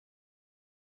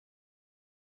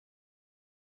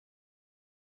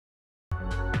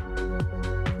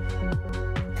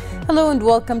Hello and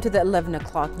welcome to the 11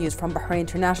 o'clock news from Bahrain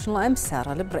International. I'm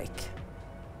Sarah Lebreik.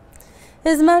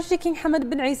 His Majesty King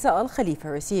Hamad bin Isa Al Khalifa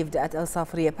received at Al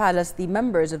Safriya Palace the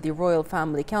members of the Royal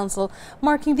Family Council,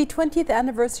 marking the 20th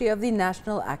anniversary of the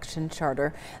National Action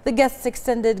Charter. The guests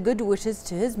extended good wishes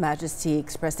to His Majesty,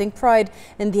 expressing pride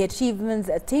in the achievements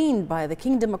attained by the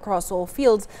kingdom across all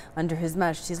fields under His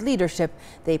Majesty's leadership.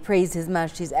 They praised His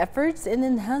Majesty's efforts in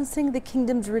enhancing the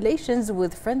kingdom's relations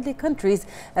with friendly countries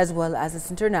as well as its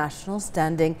international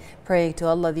standing, praying to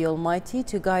Allah the Almighty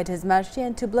to guide His Majesty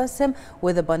and to bless him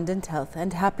with abundant health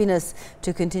and happiness.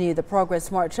 To continue the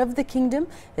progress march of the kingdom,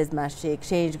 His Majesty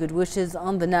exchanged good wishes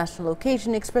on the national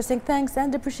occasion, expressing thanks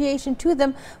and appreciation to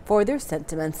them for their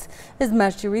sentiments. His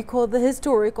Majesty recalled the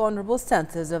historic honourable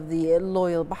stances of the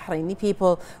loyal Bahraini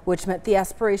people, which met the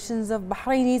aspirations of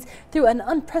Bahrainis through an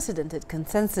unprecedented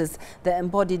consensus that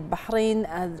embodied Bahrain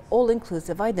as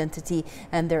all-inclusive identity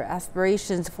and their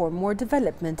aspirations for more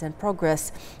development and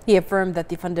progress. He affirmed that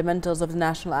the fundamentals of the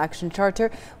National Action Charter,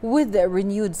 with a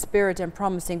renewed spirit and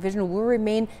promising vision, will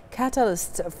remain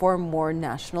catalysts for more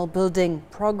national building,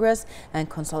 progress and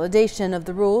consolidation of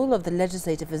the role of the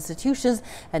legislative institutions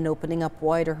and opening up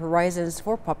wider horizons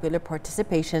for popular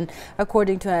participation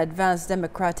according to an advanced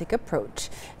democratic approach.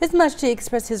 His Majesty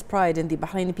expressed his pride in the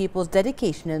Bahraini people's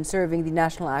dedication in serving the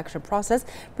national action process,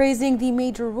 praising the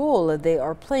major role they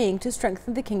are playing to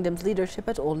strengthen the kingdom's leadership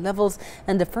at all levels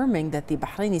and affirming that the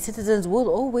Bahraini citizens will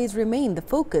always remain the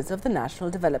focus of the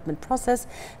national development process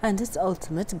and its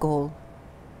ultimate goal.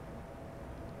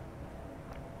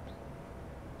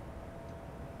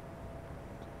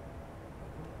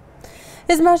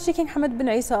 His Majesty King Hamad bin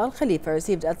Isa Al Khalifa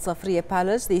received at Safriya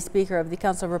Palace the Speaker of the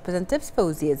Council of Representatives,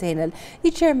 Fawzia Zainal,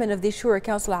 the Chairman of the Shura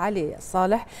Council, Ali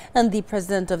Saleh, and the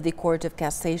President of the Court of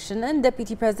Cassation and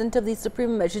Deputy President of the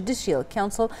Supreme Judicial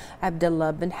Council,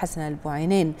 Abdullah bin Hassan Al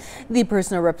Buainain. The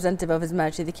personal representative of His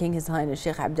Majesty the King, His Highness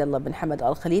Sheikh Abdullah bin Hamad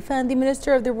Al Khalifa, and the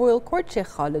Minister of the Royal Court, Sheikh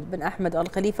Khalid bin Ahmed Al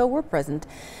Khalifa, were present.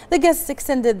 The guests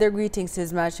extended their greetings to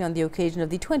His Majesty on the occasion of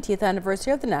the 20th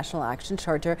anniversary of the National Action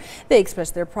Charter. They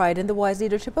expressed their pride in the wise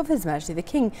leadership of His Majesty the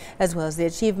King, as well as the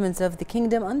achievements of the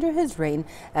kingdom under his reign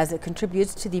as it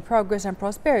contributes to the progress and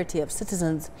prosperity of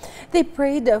citizens. They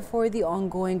prayed for the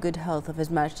ongoing good health of His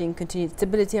Majesty and continued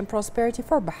stability and prosperity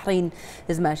for Bahrain.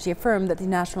 His Majesty affirmed that the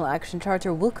National Action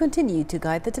Charter will continue to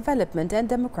guide the development and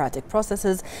democratic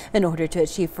processes in order to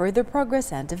achieve further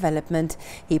progress and development.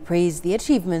 He praised the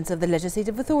achievements of the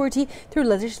legislative authority through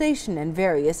legislation and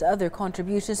various other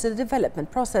contributions to the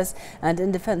development process and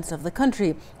in defense of the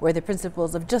country, where the principles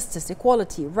of justice,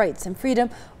 equality, rights and freedom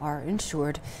are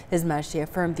ensured. His Majesty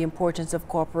affirmed the importance of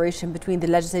cooperation between the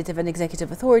legislative and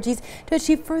executive authorities to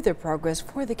achieve further progress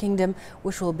for the kingdom,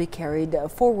 which will be carried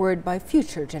forward by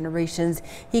future generations.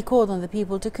 He called on the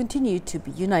people to continue to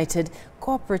be united,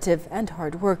 cooperative and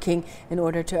hardworking in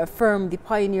order to affirm the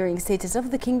pioneering status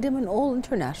of the kingdom in all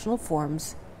international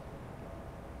forums.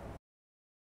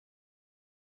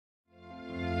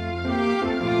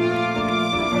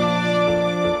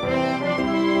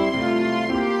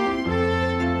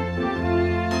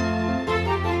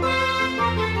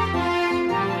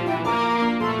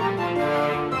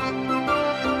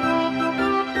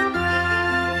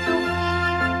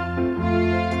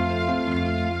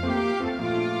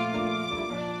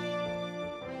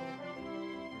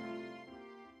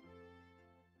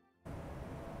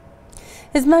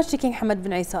 His Majesty King Hamad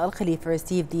bin Isa Al Khalifa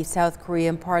received the South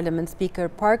Korean Parliament Speaker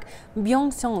Park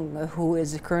Byung-sung, who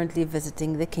is currently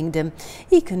visiting the kingdom.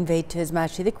 He conveyed to His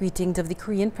Majesty the greetings of the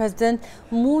Korean President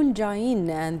Moon Jae-in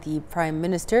and the Prime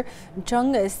Minister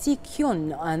Chung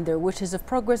Si-kyun and their wishes of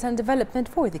progress and development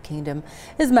for the kingdom.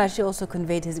 His Majesty also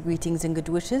conveyed his greetings and good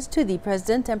wishes to the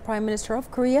President and Prime Minister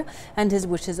of Korea and his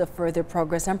wishes of further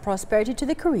progress and prosperity to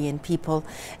the Korean people.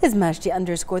 His Majesty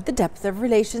underscored the depth of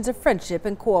relations of friendship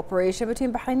and cooperation between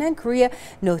Bahrain and Korea,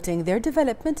 noting their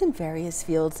development in various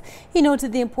fields. He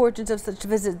noted the importance of such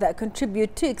visits that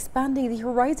contribute to expanding the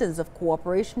horizons of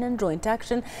cooperation and joint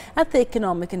action at the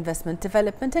economic, investment,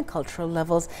 development and cultural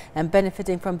levels, and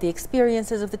benefiting from the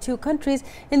experiences of the two countries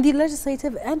in the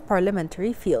legislative and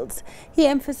parliamentary fields. He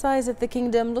emphasized that the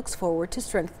kingdom looks forward to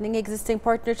strengthening existing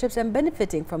partnerships and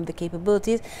benefiting from the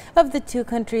capabilities of the two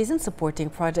countries in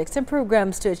supporting projects and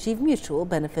programs to achieve mutual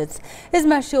benefits. His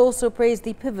Majesty also praised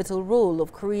the pivotal role role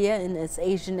of Korea in its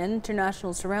Asian and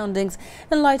international surroundings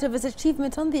in light of its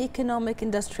achievement on the economic,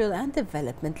 industrial and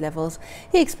development levels.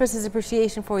 He expresses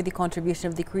appreciation for the contribution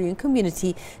of the Korean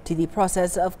community to the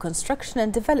process of construction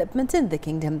and development in the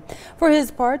kingdom. For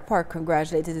his part, Park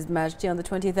congratulated His Majesty on the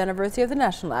 20th anniversary of the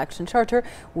National Action Charter,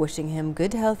 wishing him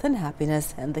good health and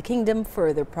happiness and the kingdom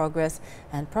further progress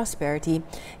and prosperity.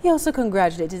 He also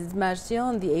congratulated His Majesty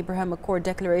on the Abraham Accord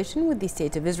declaration with the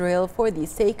State of Israel for the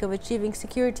sake of achieving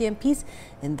security and peace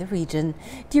in the region.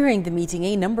 During the meeting,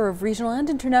 a number of regional and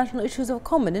international issues of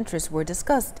common interest were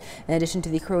discussed, in addition to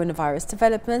the coronavirus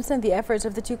developments and the efforts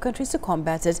of the two countries to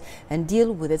combat it and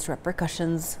deal with its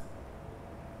repercussions.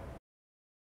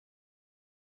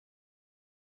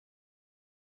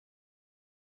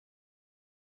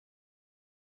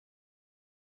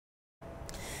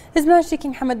 His Majesty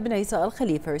King Hamad bin Isa Al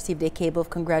Khalifa received a cable of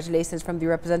congratulations from the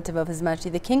representative of His Majesty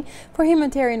the King for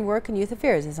humanitarian work and youth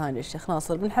affairs, His Highness Sheikh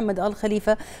Nasser bin Hamad Al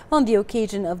Khalifa, on the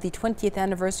occasion of the 20th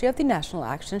anniversary of the National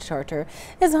Action Charter.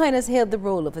 His Highness hailed the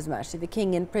role of His Majesty the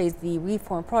King and praised the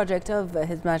reform project of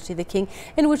His Majesty the King,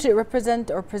 in which it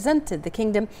presented the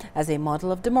kingdom as a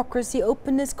model of democracy,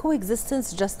 openness,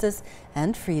 coexistence, justice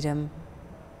and freedom.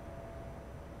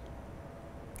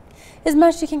 His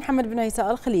Majesty King Hamad bin Isa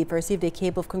Al Khalifa received a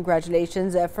cable of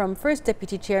congratulations from First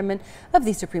Deputy Chairman of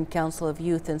the Supreme Council of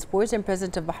Youth and Sports and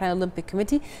President of Bahrain Olympic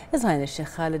Committee, His Highness Sheikh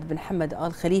Khalid bin Hamad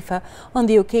Al Khalifa, on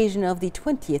the occasion of the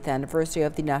 20th anniversary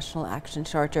of the National Action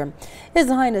Charter. His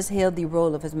Highness hailed the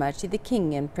role of His Majesty the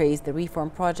King and praised the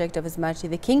reform project of His Majesty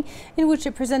the King, in which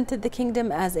it presented the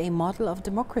kingdom as a model of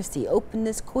democracy,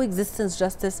 openness, coexistence,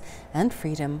 justice and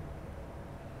freedom.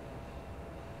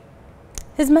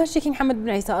 His Majesty King Hamad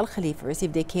bin Isa Al Khalifa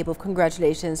received a cable of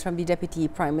congratulations from the Deputy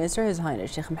Prime Minister, His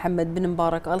Highness Sheikh Mohammed bin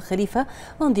Mubarak Al Khalifa,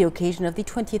 on the occasion of the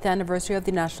 20th anniversary of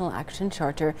the National Action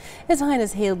Charter. His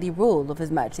Highness hailed the role of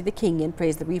His Majesty the King and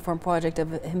praised the reform project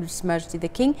of His Majesty the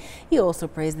King. He also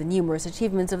praised the numerous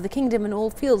achievements of the kingdom in all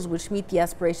fields which meet the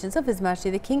aspirations of His Majesty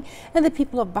the King and the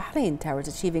people of Bahrain towards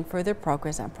achieving further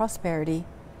progress and prosperity.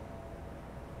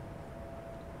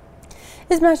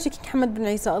 His Majesty King Hamad bin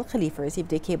Isa Al Khalifa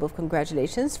received a cable of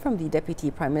congratulations from the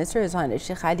Deputy Prime Minister, His Highness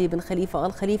Sheikh Ali bin Khalifa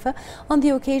Al Khalifa, on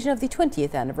the occasion of the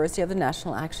 20th anniversary of the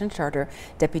National Action Charter.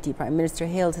 Deputy Prime Minister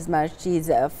hailed His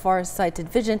Majesty's far-sighted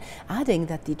vision, adding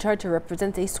that the Charter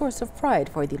represents a source of pride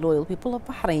for the loyal people of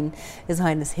Bahrain. His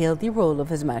Highness hailed the role of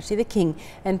His Majesty the King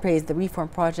and praised the reform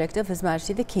project of His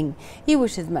Majesty the King. He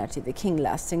wished His Majesty the King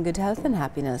lasting good health and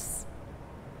happiness.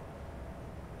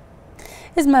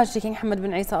 His Majesty King Hamad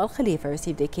bin Isa Al Khalifa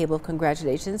received a cable of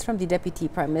congratulations from the Deputy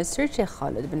Prime Minister, Sheikh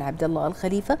Khalid bin Abdullah Al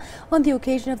Khalifa, on the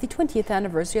occasion of the 20th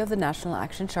anniversary of the National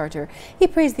Action Charter. He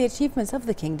praised the achievements of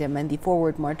the kingdom and the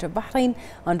forward march of Bahrain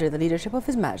under the leadership of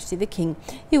His Majesty the King.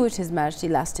 He wished His Majesty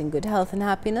lasting good health and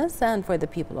happiness, and for the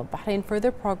people of Bahrain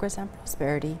further progress and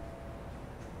prosperity.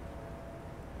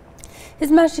 His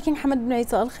Majesty King Hamad bin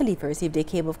Isa Al Khalifa received a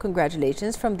cable of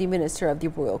congratulations from the Minister of the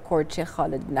Royal Court, Sheikh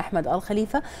Khalid bin Ahmed Al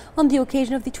Khalifa, on the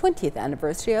occasion of the 20th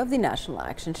anniversary of the National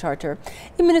Action Charter.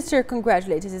 The Minister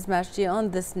congratulated His Majesty on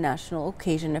this national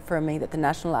occasion, affirming that the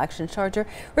National Action Charter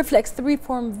reflects the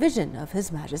reform vision of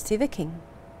His Majesty the King.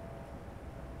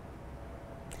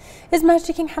 His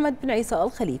Majesty King Hamad bin Isa Al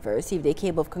Khalifa received a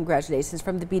cable of congratulations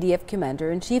from the BDF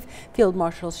Commander-in-Chief, Field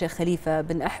Marshal Sheikh Khalifa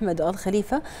bin Ahmed Al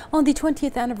Khalifa, on the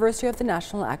 20th anniversary of the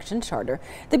National Action Charter.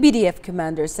 The BDF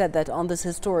Commander said that on this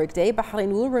historic day,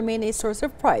 Bahrain will remain a source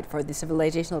of pride for the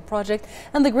civilizational project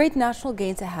and the great national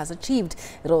gains it has achieved.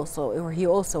 He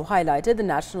also highlighted the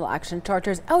National Action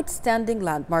Charter's outstanding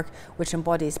landmark, which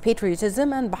embodies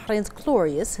patriotism and Bahrain's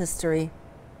glorious history.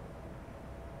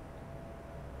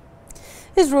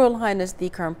 His Royal Highness the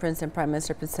Crown Prince and Prime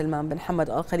Minister Prince Salman bin Hamad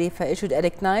Al Khalifa issued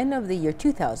Edict 9 of the year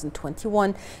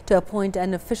 2021 to appoint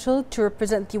an official to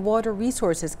represent the Water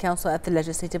Resources Council at the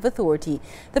Legislative Authority.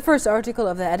 The first article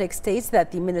of the edict states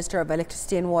that the Minister of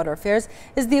Electricity and Water Affairs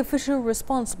is the official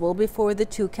responsible before the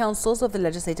two councils of the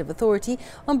Legislative Authority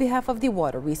on behalf of the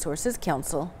Water Resources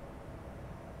Council.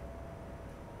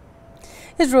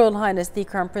 His Royal Highness the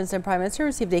Crown Prince and Prime Minister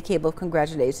received a cable of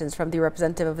congratulations from the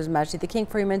representative of His Majesty the King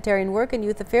for Humanitarian Work and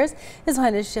Youth Affairs, His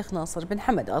Highness Sheikh Nasser bin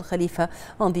Hamad Al Khalifa,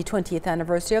 on the 20th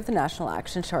anniversary of the National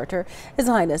Action Charter. His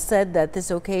Highness said that this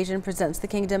occasion presents the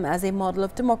kingdom as a model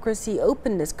of democracy,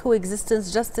 openness,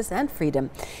 coexistence, justice and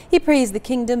freedom. He praised the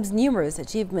kingdom's numerous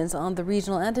achievements on the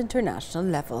regional and international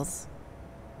levels.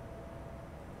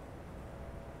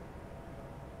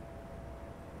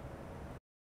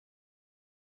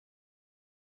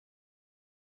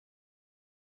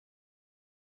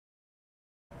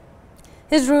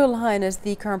 His Royal Highness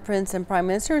the Crown Prince and Prime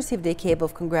Minister received a cable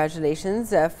of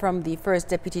congratulations from the first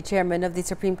Deputy Chairman of the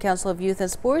Supreme Council of Youth and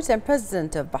Sports and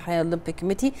President of Bahrain Olympic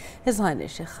Committee, His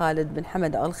Highness Sheikh Khalid bin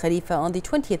Hamad Al Khalifa, on the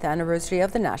 20th anniversary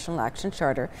of the National Action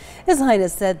Charter. His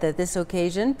Highness said that this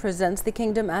occasion presents the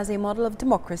kingdom as a model of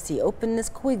democracy, openness,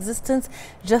 coexistence,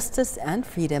 justice and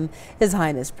freedom. His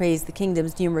Highness praised the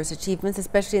kingdom's numerous achievements,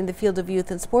 especially in the field of youth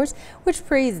and sports, which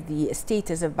praised the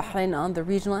status of Bahrain on the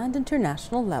regional and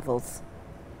international levels.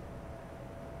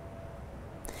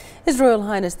 His Royal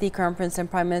Highness the Crown Prince and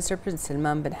Prime Minister Prince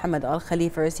Salman bin Hamad Al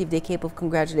Khalifa received a cable of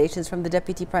congratulations from the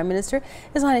Deputy Prime Minister,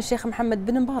 His Highness Sheikh Mohammed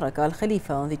bin Mubarak Al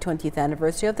Khalifa, on the 20th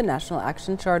anniversary of the National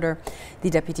Action Charter.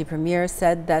 The Deputy Premier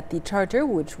said that the Charter,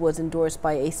 which was endorsed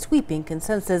by a sweeping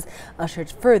consensus, ushered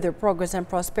further progress and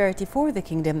prosperity for the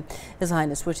kingdom. His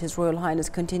Highness wished His Royal Highness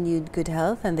continued good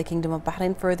health and the Kingdom of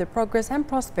Bahrain further progress and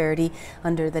prosperity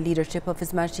under the leadership of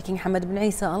His Majesty King Hamad bin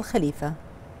Isa Al Khalifa.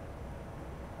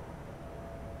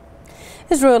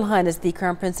 His Royal Highness the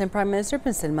Crown Prince and Prime Minister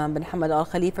Prince Salman bin Hamad Al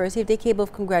Khalifa received a cable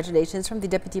of congratulations from the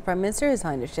Deputy Prime Minister, His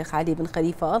Highness Sheikh Ali bin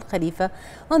Khalifa Al Khalifa,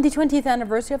 on the 20th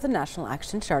anniversary of the National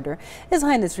Action Charter. His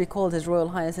Highness recalled His Royal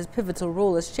Highness's pivotal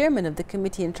role as chairman of the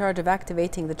committee in charge of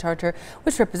activating the Charter,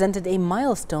 which represented a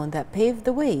milestone that paved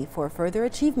the way for further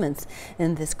achievements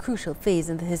in this crucial phase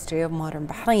in the history of modern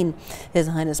Bahrain. His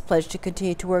Highness pledged to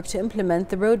continue to work to implement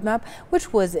the roadmap,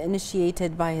 which was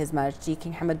initiated by His Majesty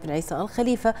King Hamad bin Isa Al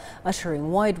Khalifa, ushering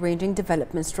wide-ranging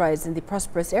development strides in the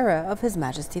prosperous era of His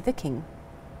Majesty the King.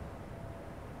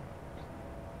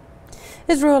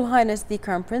 His Royal Highness the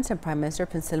Crown Prince and Prime Minister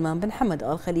Prince Salman bin Hamad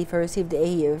Al Khalifa received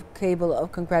a cable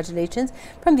of congratulations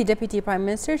from the Deputy Prime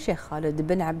Minister Sheikh Khalid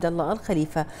bin Abdullah Al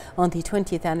Khalifa on the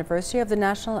 20th anniversary of the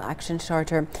National Action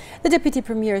Charter. The Deputy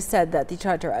Premier said that the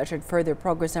Charter ushered further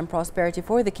progress and prosperity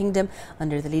for the kingdom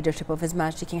under the leadership of His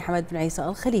Majesty King Hamad bin Isa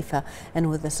Al Khalifa and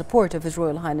with the support of His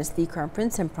Royal Highness the Crown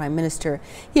Prince and Prime Minister.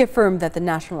 He affirmed that the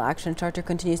National Action Charter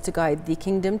continues to guide the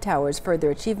kingdom towards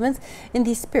further achievements in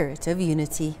the spirit of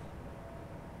unity.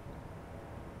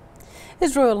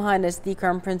 His Royal Highness the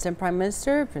Crown Prince and Prime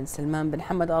Minister Prince Salman bin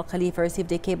Hamad Al Khalifa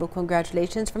received a cable of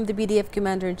congratulations from the BDF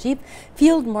Commander-in-Chief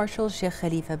Field Marshal Sheikh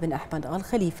Khalifa bin Ahmad Al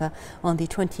Khalifa on the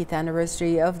 20th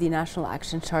anniversary of the National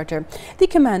Action Charter. The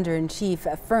Commander-in-Chief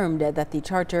affirmed that the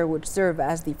Charter, which serve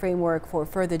as the framework for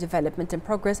further development and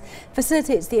progress,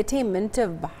 facilitates the attainment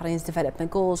of Bahrain's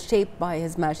development goals shaped by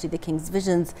His Majesty the King's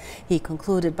visions. He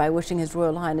concluded by wishing His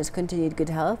Royal Highness continued good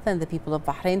health and the people of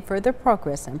Bahrain further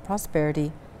progress and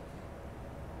prosperity.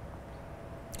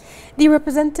 The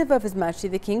representative of His Majesty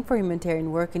the King for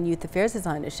Humanitarian Work and Youth Affairs, His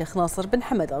Highness Sheikh Nasser bin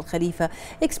Hamad Al Khalifa,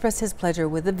 expressed his pleasure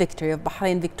with the victory of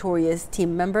Bahrain Victorious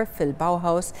team member Phil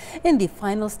Bauhaus in the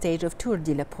final stage of Tour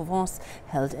de la Provence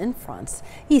held in France.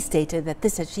 He stated that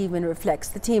this achievement reflects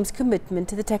the team's commitment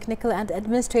to the technical and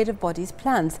administrative body's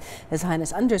plans. His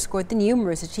Highness underscored the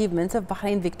numerous achievements of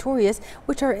Bahrain Victorious,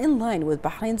 which are in line with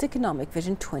Bahrain's Economic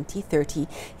Vision 2030.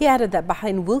 He added that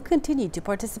Bahrain will continue to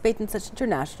participate in such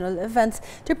international events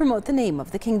to promote the name of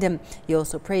the kingdom. He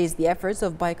also praised the efforts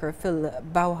of biker Phil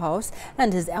Bauhaus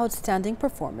and his outstanding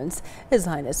performance. His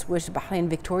Highness wished Bahrain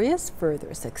Victorious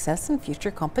further success in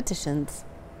future competitions.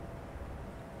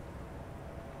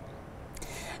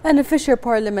 An official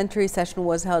parliamentary session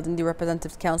was held in the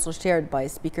Representatives' Council chaired by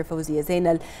Speaker Fawzia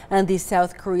Zainal and the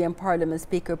South Korean Parliament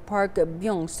Speaker Park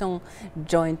Byung-sung.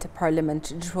 Joint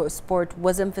parliament support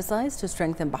was emphasized to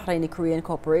strengthen Bahraini-Korean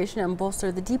cooperation and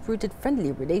bolster the deep-rooted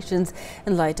friendly relations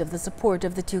in light of the support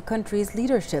of the two countries'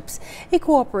 leaderships. A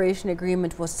cooperation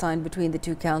agreement was signed between the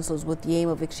two councils with the aim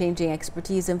of exchanging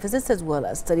expertise and visits as well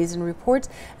as studies and reports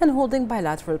and holding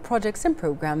bilateral projects and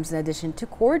programs in addition to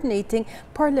coordinating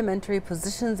parliamentary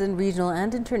positions in regional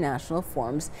and international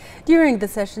forums. During the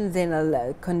session,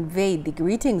 Zainal conveyed the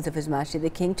greetings of His Majesty the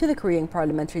King to the Korean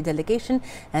parliamentary delegation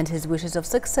and his wishes of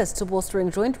success to bolstering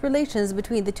joint relations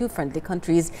between the two friendly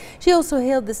countries. She also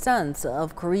hailed the stance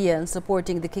of Korea in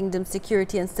supporting the kingdom's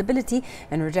security and stability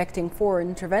and rejecting foreign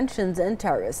interventions and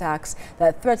terrorist acts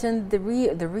that threaten the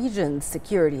region's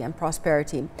security and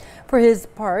prosperity. For his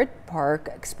part, Park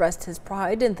expressed his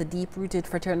pride in the deep-rooted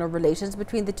fraternal relations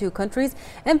between the two countries,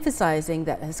 emphasizing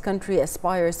that his country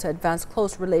aspires to advance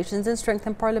close relations and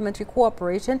strengthen parliamentary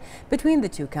cooperation between the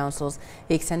two councils.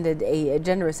 He extended a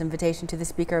generous invitation to the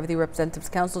Speaker of the Representatives'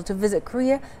 Council to visit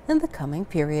Korea in the coming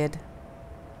period.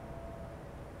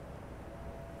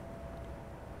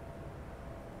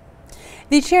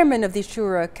 The chairman of the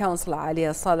Shura Council, Ali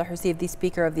Saleh, received the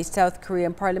Speaker of the South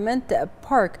Korean Parliament,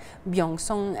 Park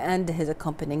Byung-sung, and his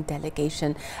accompanying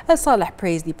delegation. Saleh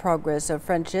praised the progress of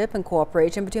friendship and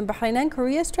cooperation between Bahrain and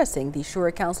Korea, stressing the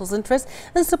Shura Council's interest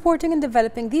in supporting and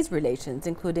developing these relations,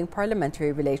 including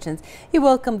parliamentary relations. He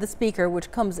welcomed the Speaker,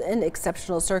 which comes in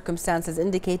exceptional circumstances,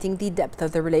 indicating the depth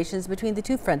of the relations between the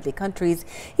two friendly countries.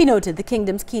 He noted the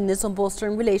kingdom's keenness on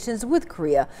bolstering relations with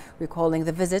Korea, recalling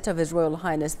the visit of His Royal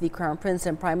Highness the Crown Prince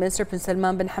and Prime Minister Prince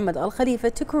Salman bin Hamad Al Khalifa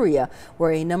to Korea,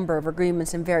 where a number of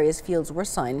agreements in various fields were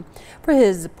signed. For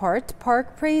his part,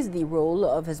 Park praised the role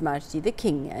of His Majesty the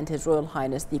King and His Royal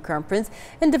Highness the Crown Prince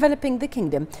in developing the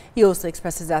kingdom. He also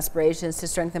expressed his aspirations to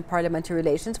strengthen parliamentary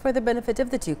relations for the benefit of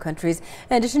the two countries,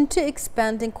 in addition to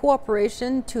expanding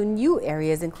cooperation to new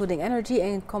areas, including energy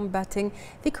and combating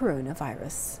the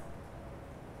coronavirus.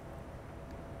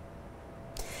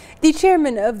 The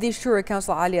chairman of the Shura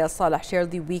Council, Ali Saleh, shared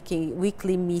the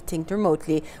weekly meeting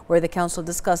remotely, where the council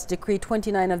discussed Decree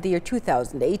 29 of the year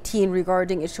 2018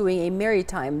 regarding issuing a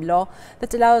maritime law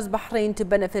that allows Bahrain to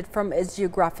benefit from its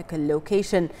geographical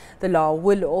location. The law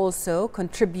will also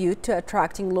contribute to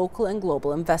attracting local and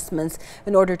global investments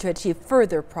in order to achieve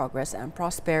further progress and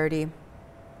prosperity.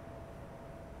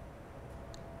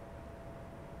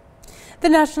 The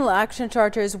National Action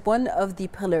Charter is one of the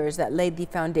pillars that laid the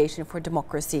foundation for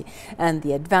democracy and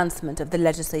the advancement of the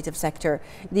legislative sector.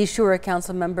 The Shura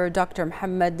Council member Dr.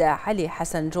 Muhammad Ali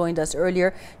Hassan joined us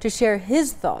earlier to share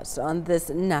his thoughts on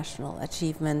this national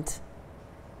achievement.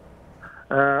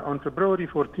 On February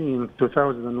 14,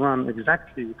 2001,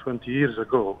 exactly 20 years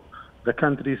ago, the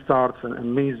country starts an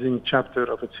amazing chapter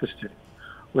of its history,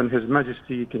 when His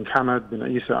Majesty King Hamad bin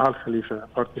Isa Al Khalifa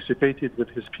participated with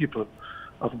his people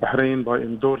of Bahrain by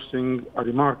endorsing a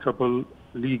remarkable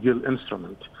legal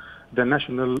instrument, the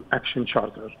National Action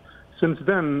Charter. Since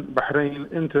then,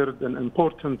 Bahrain entered an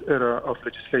important era of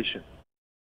legislation.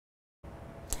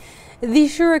 The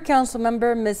Shura Council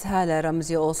member, Ms. Hala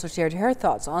Ramzi, also shared her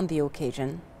thoughts on the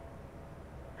occasion.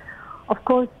 Of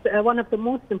course, one of the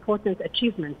most important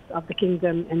achievements of the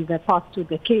kingdom in the past 2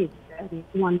 decades, and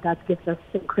one that gives us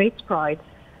great pride,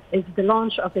 is the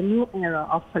launch of a new era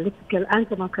of political and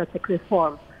democratic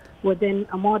reform within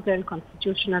a modern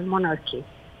constitutional monarchy.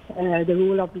 The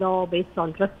rule of law based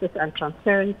on justice and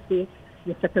transparency,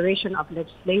 the separation of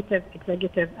legislative,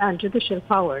 executive, and judicial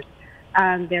powers,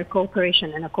 and their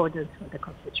cooperation in accordance with the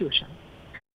Constitution.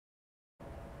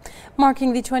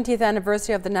 Marking the 20th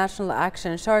anniversary of the National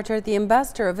Action Charter, the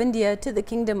Ambassador of India to the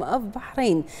Kingdom of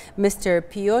Bahrain, Mr.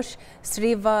 Piyush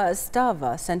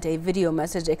Srivastava, sent a video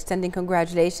message extending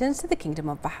congratulations to the Kingdom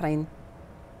of Bahrain.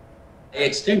 I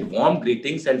extend warm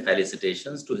greetings and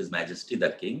felicitations to His Majesty the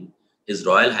King, His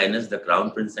Royal Highness the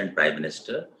Crown Prince and Prime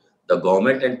Minister, the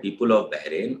government and people of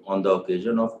Bahrain on the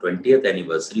occasion of 20th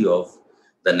anniversary of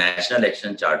the National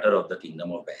Action Charter of the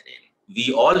Kingdom of Bahrain.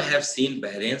 We all have seen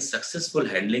Bahrain's successful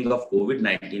handling of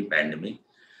COVID-19 pandemic,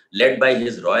 led by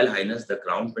His Royal Highness the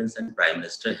Crown Prince and Prime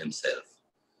Minister himself.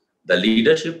 The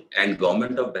leadership and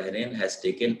government of Bahrain has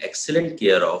taken excellent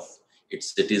care of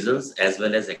its citizens as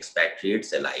well as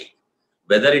expatriates alike,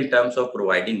 whether in terms of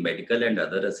providing medical and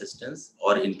other assistance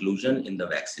or inclusion in the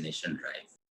vaccination drive.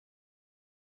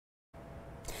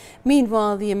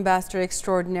 Meanwhile, the Ambassador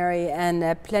Extraordinary and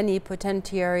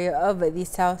Plenipotentiary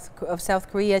of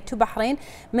South Korea to Bahrain,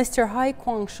 Mr. Hai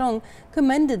Kwang-shung,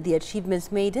 commended the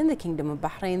achievements made in the Kingdom of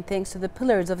Bahrain thanks to the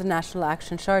pillars of the National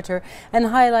Action Charter and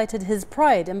highlighted his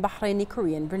pride in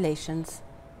Bahraini-Korean relations.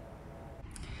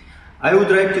 I would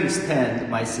like to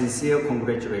extend my sincere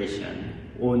congratulations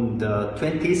on the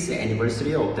 20th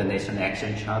anniversary of the National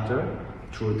Action Charter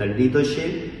to the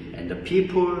leadership and the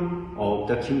people of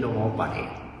the Kingdom of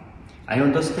Bahrain. I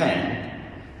understand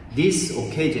this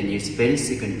occasion is very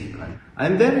significant. I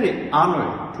am very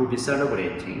honored to be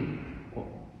celebrating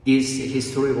this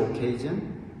historic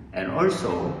occasion, and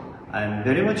also I am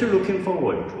very much looking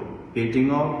forward to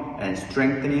building up and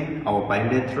strengthening our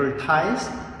bilateral ties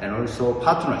and also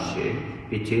partnership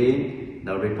between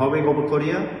the Republic of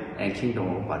Korea and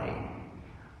Kingdom of Bahrain.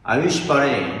 I wish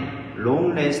Bahrain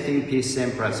long-lasting peace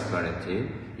and prosperity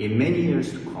in many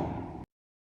years to come.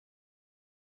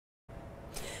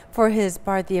 For his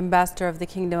part, the Ambassador of the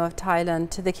Kingdom of Thailand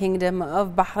to the Kingdom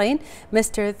of Bahrain,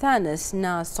 Mr. Thanis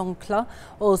Na Songkla,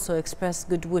 also expressed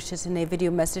good wishes in a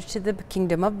video message to the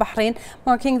Kingdom of Bahrain,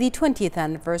 marking the 20th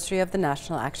anniversary of the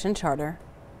National Action Charter.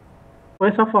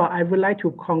 First of all, I would like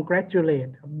to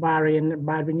congratulate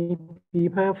Bahraini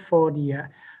people for the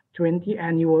 20th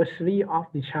anniversary of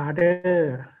the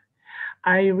Charter.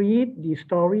 I read the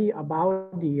story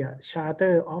about the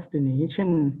Charter of the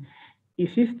Nation.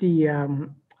 It is the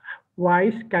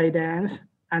wise guidance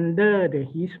under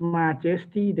His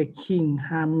Majesty the King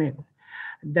Hamad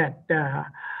that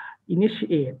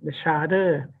initiate the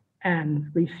charter and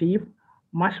receive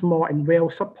much more and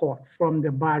well support from the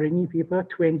Bahraini people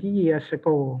 20 years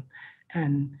ago.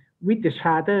 And with the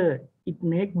charter, it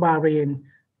makes Bahrain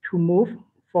to move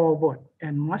forward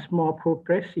and much more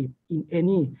progressive in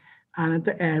any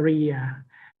another area.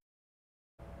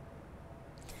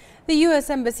 The U.S.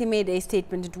 Embassy made a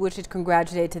statement in which it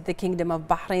congratulated the Kingdom of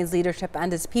Bahrain's leadership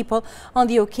and its people on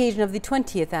the occasion of the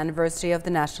 20th anniversary of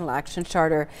the National Action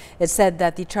Charter. It said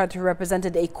that the Charter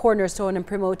represented a cornerstone in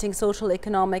promoting social,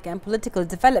 economic and political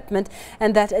development,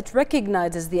 and that it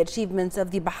recognizes the achievements of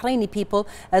the Bahraini people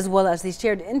as well as the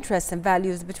shared interests and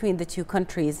values between the two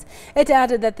countries. It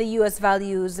added that the U.S.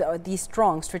 values the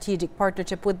strong strategic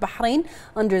partnership with Bahrain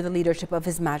under the leadership of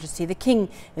His Majesty the King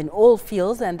in all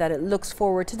fields, and that it looks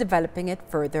forward to developing it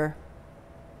further.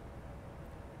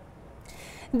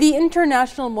 The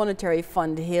International Monetary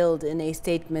Fund hailed in a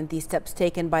statement the steps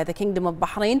taken by the Kingdom of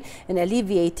Bahrain in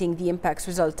alleviating the impacts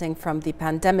resulting from the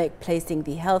pandemic, placing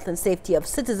the health and safety of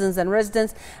citizens and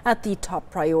residents at the top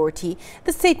priority.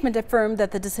 The statement affirmed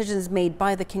that the decisions made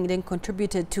by the Kingdom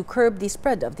contributed to curb the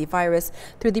spread of the virus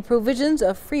through the provisions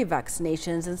of free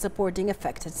vaccinations and supporting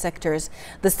affected sectors.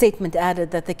 The statement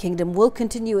added that the Kingdom will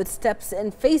continue its steps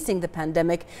in facing the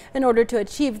pandemic in order to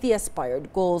achieve the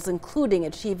aspired goals, including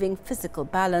achieving physical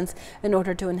balance in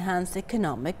order to enhance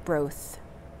economic growth.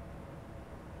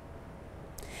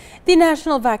 The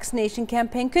national vaccination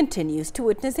campaign continues to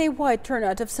witness a wide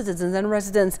turnout of citizens and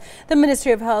residents. The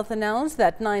Ministry of Health announced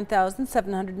that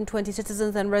 9,720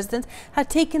 citizens and residents had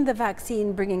taken the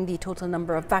vaccine, bringing the total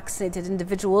number of vaccinated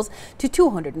individuals to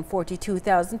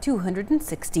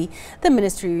 242,260. The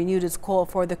ministry renewed its call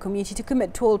for the community to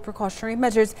commit to all precautionary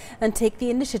measures and take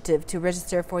the initiative to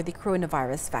register for the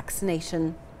coronavirus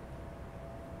vaccination.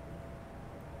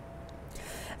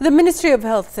 The Ministry of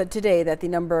Health said today that the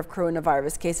number of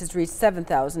coronavirus cases reached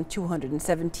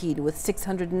 7,217 with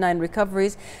 609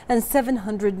 recoveries and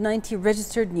 790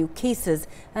 registered new cases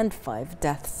and 5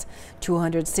 deaths.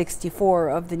 264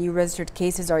 of the new registered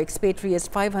cases are expatriates,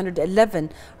 511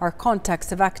 are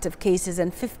contacts of active cases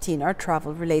and 15 are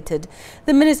travel related.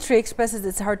 The ministry expresses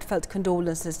its heartfelt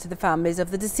condolences to the families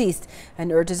of the deceased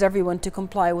and urges everyone to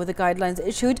comply with the guidelines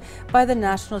issued by the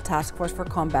National Task Force for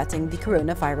Combating the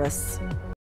Coronavirus.